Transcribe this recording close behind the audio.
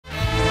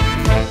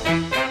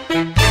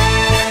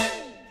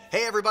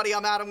everybody,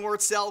 I'm Adam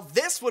Wartzel.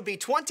 This would be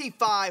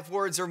 25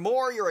 Words or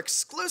More, your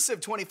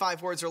exclusive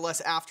 25 Words or Less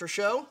after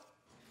show.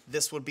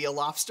 This would be a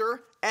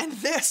lobster, and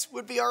this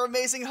would be our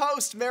amazing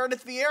host,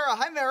 Meredith Vieira.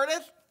 Hi,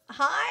 Meredith.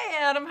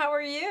 Hi, Adam. How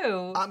are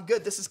you? I'm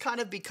good. This has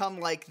kind of become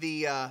like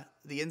the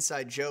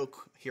inside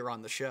joke here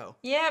on the show.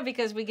 Yeah,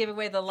 because we give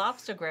away the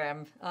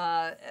Lobstergram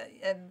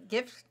and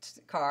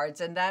gift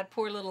cards, and that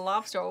poor little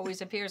lobster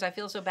always appears. I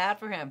feel so bad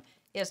for him.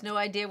 He has no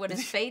idea what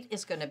his fate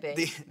is going to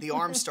be. The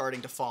arm's starting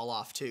to fall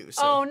off, too.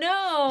 So. Oh,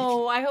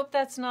 no. I hope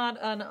that's not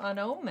an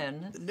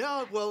omen.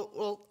 No,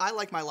 well, I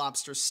like my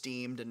lobsters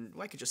steamed, and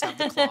I could just have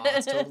the claw.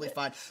 It's totally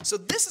fine. So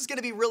this is going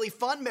to be really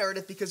fun,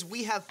 Meredith, because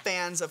we have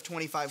fans of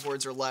 25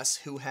 Words or Less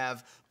who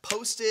have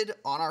posted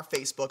on our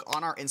Facebook,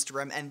 on our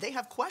Instagram, and they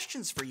have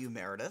questions for you,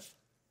 Meredith.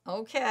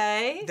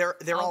 Okay.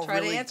 I'll try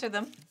to answer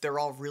them. They're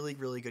all really,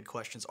 really good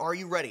questions. Are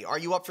you ready? Are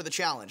you up for the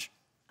challenge?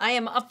 I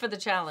am up for the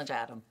challenge,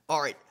 Adam.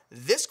 All right.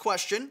 This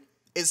question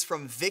is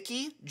from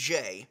Vicky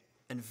J.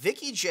 And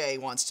Vicky J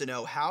wants to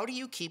know, how do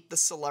you keep the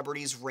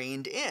celebrities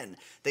reined in?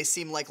 They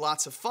seem like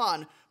lots of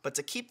fun, but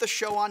to keep the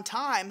show on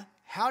time,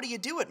 how do you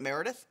do it,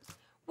 Meredith?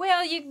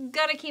 Well, you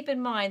got to keep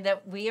in mind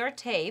that we are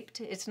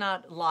taped. It's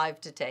not live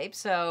to tape.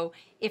 So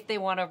if they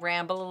want to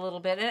ramble a little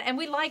bit, and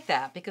we like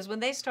that because when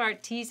they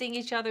start teasing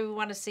each other, we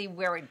want to see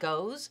where it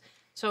goes.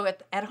 So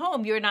at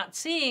home, you're not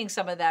seeing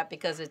some of that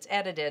because it's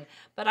edited,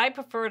 but I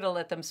prefer to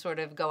let them sort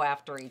of go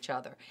after each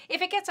other.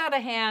 If it gets out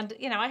of hand,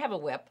 you know, I have a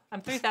whip.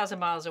 I'm 3,000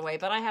 miles away,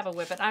 but I have a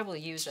whip and I will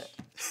use it.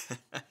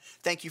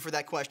 Thank you for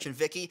that question,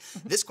 Vicky.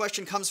 This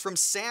question comes from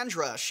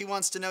Sandra. She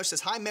wants to know,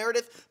 says, hi,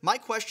 Meredith. My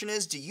question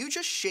is, do you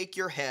just shake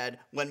your head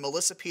when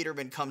Melissa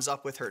Peterman comes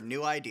up with her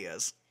new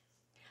ideas?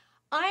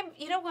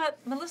 You know what?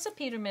 Melissa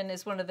Peterman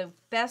is one of the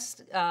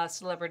best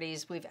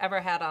celebrities we've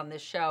ever had on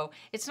this show.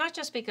 It's not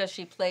just because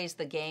she plays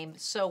the game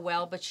so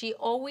well, but she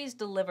always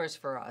delivers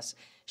for us.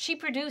 She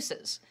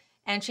produces,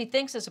 and she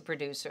thinks as a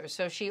producer,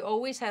 so she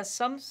always has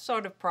some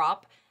sort of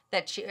prop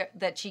that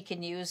she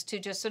can use to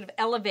just sort of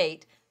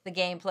elevate the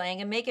game playing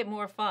and make it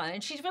more fun.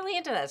 And she's really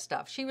into that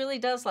stuff. She really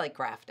does like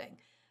crafting.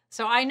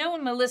 So I know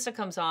when Melissa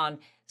comes on,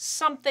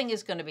 something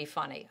is going to be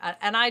funny.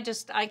 And I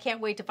can't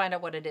wait to find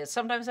out what it is.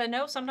 Sometimes I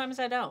know, sometimes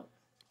I don't.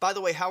 By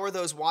the way, how are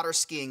those water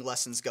skiing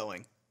lessons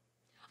going?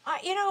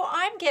 You know,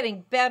 I'm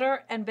getting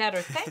better and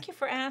better. Thank you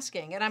for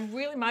asking. And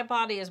my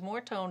body is more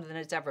toned than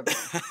it's ever been.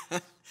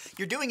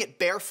 You're doing it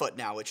barefoot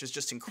now, which is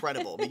just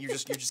incredible. I mean, you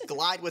just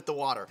glide with the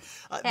water.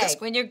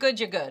 When you're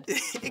good, you're good.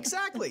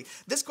 Exactly.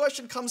 This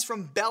question comes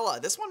from Bella.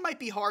 This one might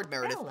be hard,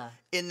 Meredith. Bella.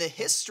 In the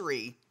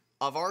history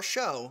of our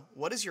show,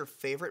 what is your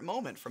favorite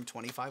moment from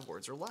 25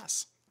 Words or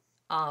Less?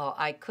 Oh,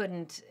 I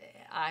couldn't.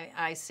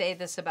 I say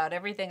this about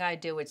everything I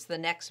do. It's the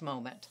next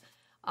moment.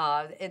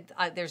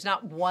 There's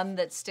not one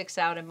that sticks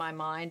out in my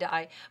mind.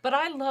 But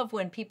I love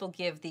when people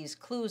give these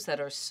clues that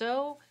are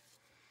so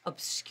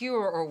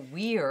obscure or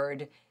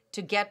weird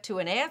to get to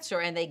an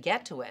answer, and they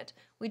get to it.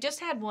 We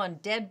just had one,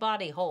 dead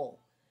body hole,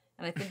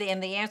 and I think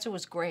the answer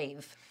was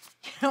grave.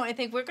 You know, I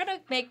think we're going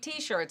to make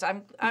T-shirts.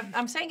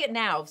 I'm saying it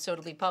now, so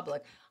it'll be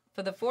public.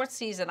 For the 4th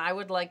season, I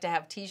would like to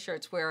have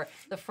T-shirts where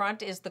the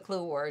front is the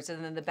clue words,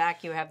 and then the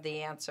back you have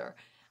the answer,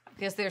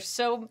 because there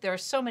are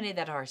so many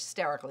that are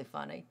hysterically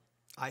funny.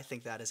 I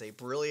think that is a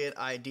brilliant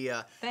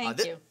idea.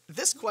 Thank you.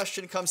 This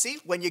question comes, see,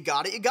 when you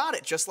got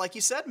it, just like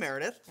you said,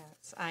 Meredith.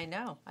 Yes, I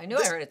know. I knew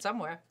I heard it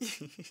somewhere.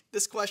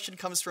 This question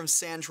comes from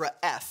Sandra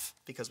F.,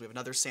 because we have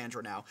another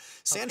Sandra now.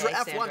 Sandra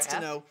F. wants to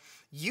know,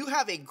 you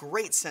have a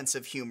great sense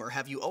of humor.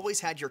 Have you always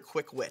had your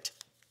quick wit?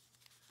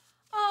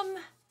 Yeah,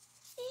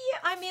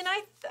 I mean,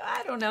 I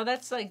don't know.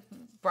 That's like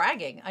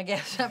bragging, I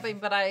guess. I mean,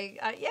 but I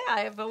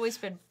have always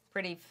been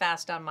pretty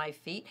fast on my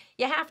feet.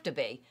 You have to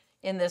be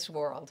in this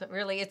world.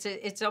 Really,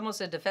 it's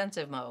almost a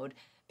defensive mode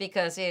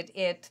because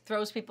it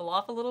throws people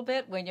off a little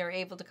bit when you're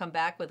able to come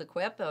back with a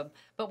quip.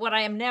 But what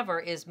I am never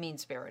is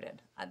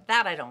mean-spirited.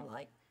 That I don't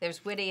like.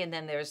 There's witty, and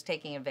then there's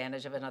taking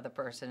advantage of another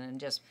person and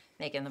just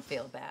making them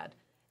feel bad.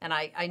 And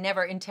I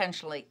never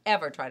intentionally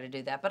ever try to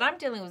do that. But I'm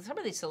dealing with some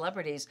of these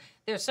celebrities.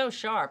 They're so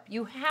sharp.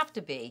 You have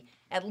to be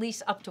at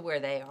least up to where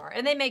they are.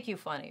 And they make you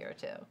funnier,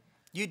 too.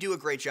 You do a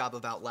great job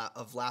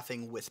of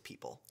laughing with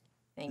people,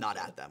 not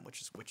at them,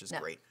 which is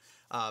great.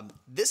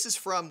 This is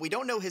from, we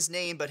don't know his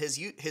name, but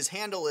his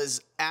handle is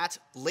at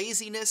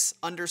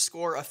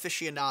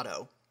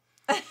laziness_aficionado.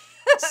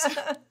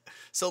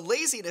 So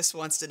Laziness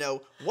wants to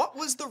know, what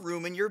was the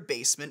room in your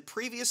basement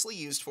previously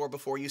used for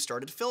before you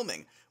started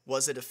filming?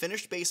 Was it a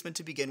finished basement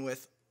to begin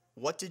with?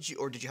 Did you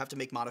have to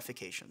make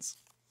modifications?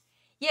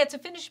 Yeah, it's a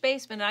finished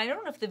basement. I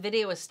don't know if the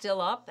video is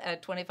still up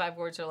at 25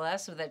 Words or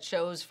Less, or that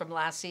shows from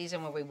last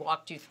season when we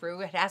walked you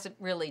through. It hasn't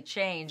really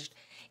changed.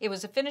 It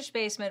was a finished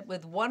basement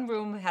with one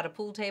room, had a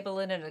pool table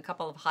in it and a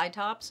couple of high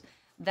tops.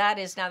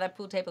 That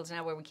pool table is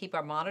now where we keep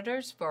our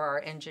monitors for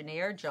our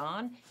engineer,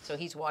 John. So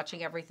he's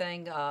watching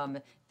everything.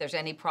 If there's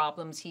any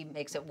problems, he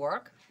makes it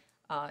work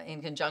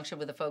in conjunction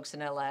with the folks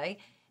in LA.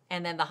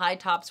 And then the high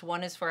tops,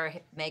 one is for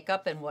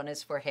makeup and one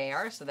is for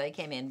hair. So they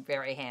came in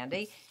very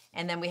handy.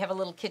 And then we have a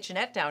little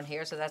kitchenette down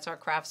here. So that's our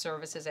craft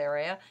services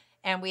area.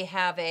 And we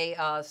have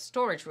a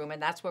storage room,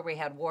 and that's where we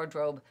had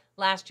wardrobe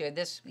last year.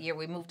 This year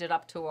we moved it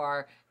up to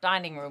our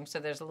dining room, so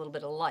there's a little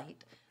bit of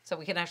light. So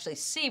we can actually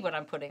see what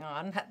I'm putting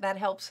on. That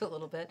helps a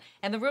little bit.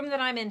 And the room that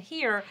I'm in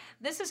here,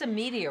 this is a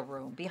media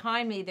room.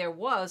 Behind me there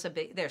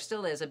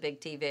still is a big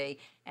TV,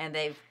 and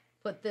they've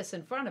put this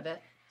in front of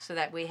it so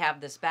that we have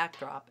this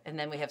backdrop, and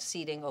then we have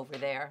seating over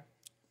there,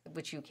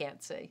 which you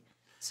can't see.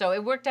 So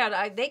it worked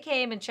out. They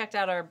came and checked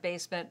out our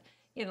basement,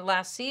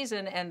 last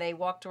season, and they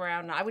walked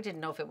around. And I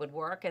didn't know if it would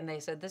work, and they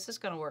said, this is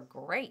going to work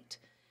great.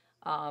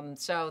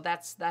 So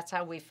that's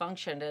how we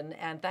functioned,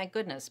 and thank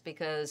goodness,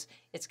 because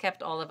it's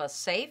kept all of us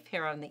safe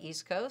here on the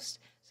East Coast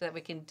so that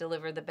we can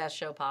deliver the best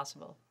show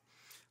possible.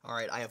 All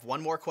right, I have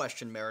one more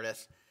question,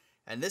 Meredith,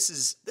 and this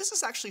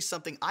is actually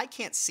something I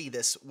can't see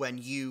this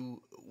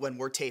when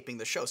we're taping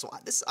the show. So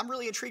I'm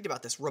really intrigued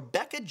about this.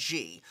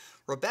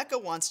 Rebecca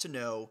wants to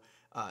know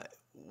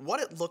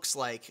what it looks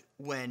like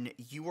when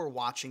you are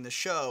watching the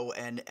show,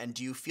 and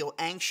do you feel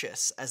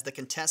anxious as the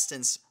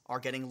contestants are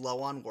getting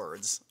low on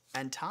words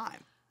and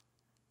time?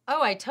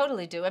 Oh, I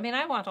totally do. I mean,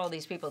 I want all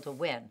these people to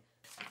win.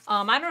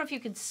 I don't know if you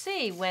can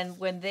see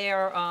when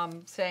they're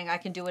saying I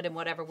can do it in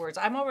whatever words.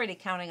 I'm already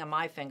counting on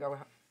my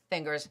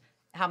fingers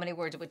how many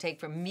words it would take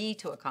for me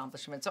to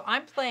accomplish them. So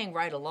I'm playing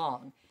right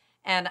along.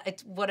 And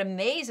what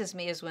amazes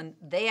me is when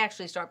they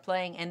actually start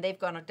playing and they've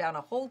gone down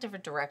a whole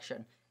different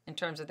direction in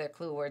terms of their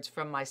clue words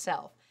from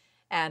myself.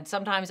 And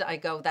sometimes I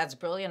go, that's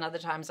brilliant. Other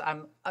times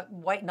I'm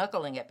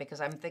white-knuckling it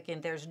because I'm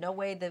thinking there's no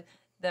way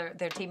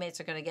their teammates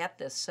are going to get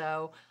this.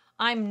 So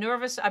I'm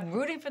nervous. I'm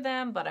rooting for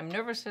them, but I'm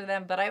nervous for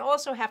them. But I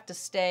also have to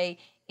stay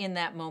in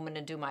that moment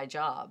and do my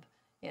job,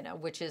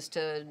 which is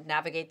to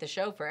navigate the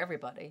show for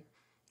everybody.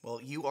 Well,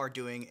 you are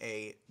doing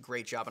a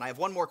great job. And I have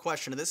one more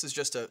question, and this is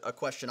just a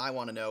question I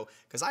want to know,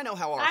 because I know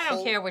how I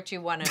don't care what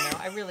you want to know.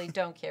 I really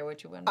don't care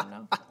what you want to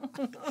know.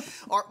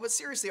 But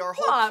seriously, our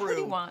whole crew... What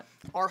do you want?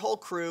 Our whole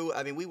crew,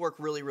 I mean, we work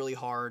really, really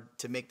hard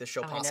to make this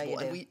show possible. I know you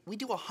do. And we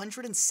do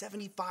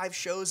 175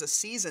 shows a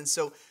season,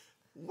 so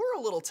we're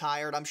a little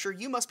tired. I'm sure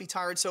you must be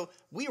tired. So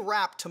we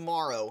wrap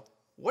tomorrow.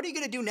 What are you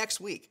going to do next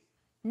week?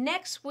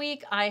 Next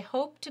week, I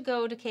hope to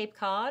go to Cape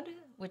Cod,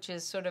 which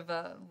is sort of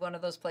one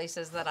of those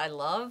places that I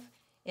love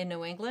in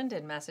New England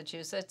and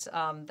Massachusetts.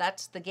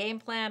 That's the game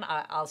plan.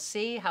 I'll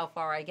see how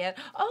far I get.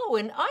 Oh,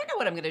 and I know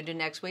what I'm going to do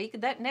next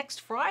week. That next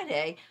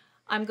Friday,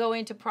 I'm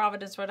going to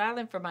Providence, Rhode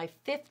Island for my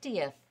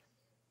 50th.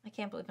 I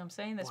can't believe I'm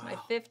saying this. Wow.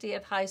 My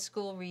 50th high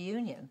school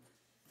reunion.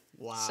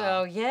 Wow.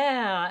 So,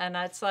 yeah, and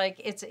it's like,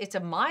 it's a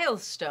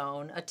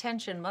milestone.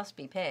 Attention must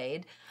be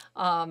paid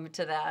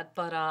to that.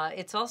 But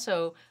it's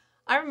also,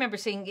 I remember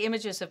seeing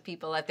images of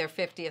people at their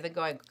 50th and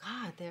going,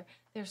 God,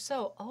 they're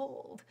so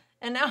old.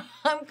 And now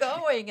I'm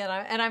going,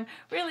 and I'm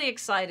really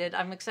excited.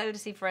 I'm excited to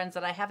see friends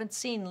that I haven't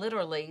seen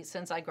literally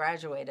since I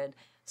graduated.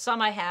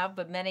 Some I have,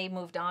 but many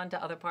moved on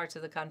to other parts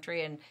of the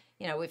country, and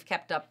we've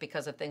kept up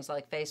because of things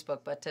like Facebook.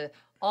 But to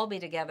all be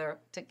together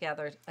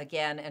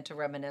again and to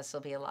reminisce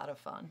will be a lot of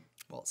fun.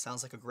 Well, it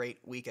sounds like a great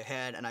week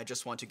ahead, and I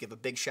just want to give a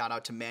big shout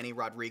out to Manny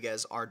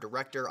Rodriguez, our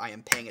director. I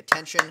am paying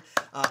attention.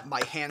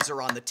 My hands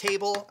are on the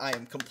table. I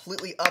am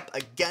completely up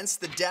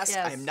against the desk.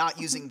 Yes. I am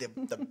not using the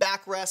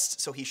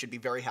backrest, so he should be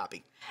very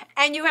happy.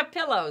 And you have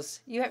pillows.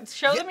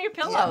 Show them your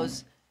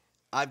pillows.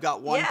 Yeah. I've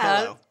got one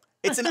pillow.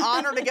 It's an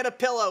honor to get a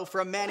pillow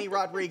from Manny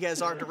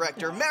Rodriguez, our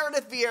director.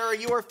 Meredith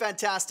Vieira, you are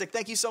fantastic.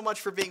 Thank you so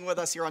much for being with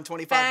us here on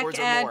 25 Words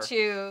or More. Back at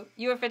you.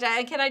 You are fantastic.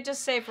 And can I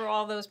just say, for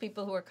all those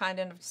people who are kind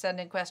enough to send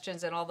in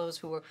questions and all those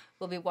who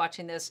will be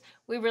watching this,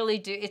 we really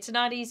do. It's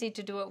not easy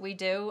to do what we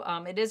do.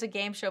 It is a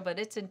game show, but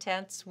it's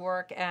intense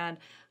work, and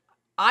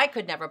I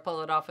could never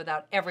pull it off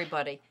without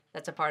everybody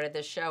that's a part of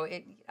this show.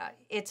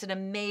 It's an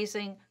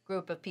amazing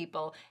group of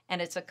people,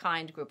 and it's a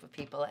kind group of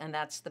people, and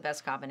that's the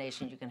best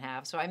combination you can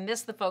have. So I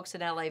miss the folks in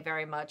LA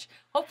very much.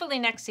 Hopefully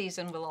next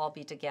season we'll all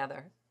be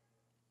together.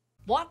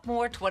 Want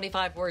more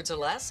 25 Words or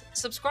Less?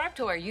 Subscribe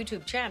to our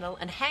YouTube channel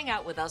and hang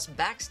out with us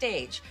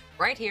backstage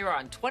right here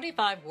on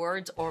 25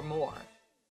 Words or More.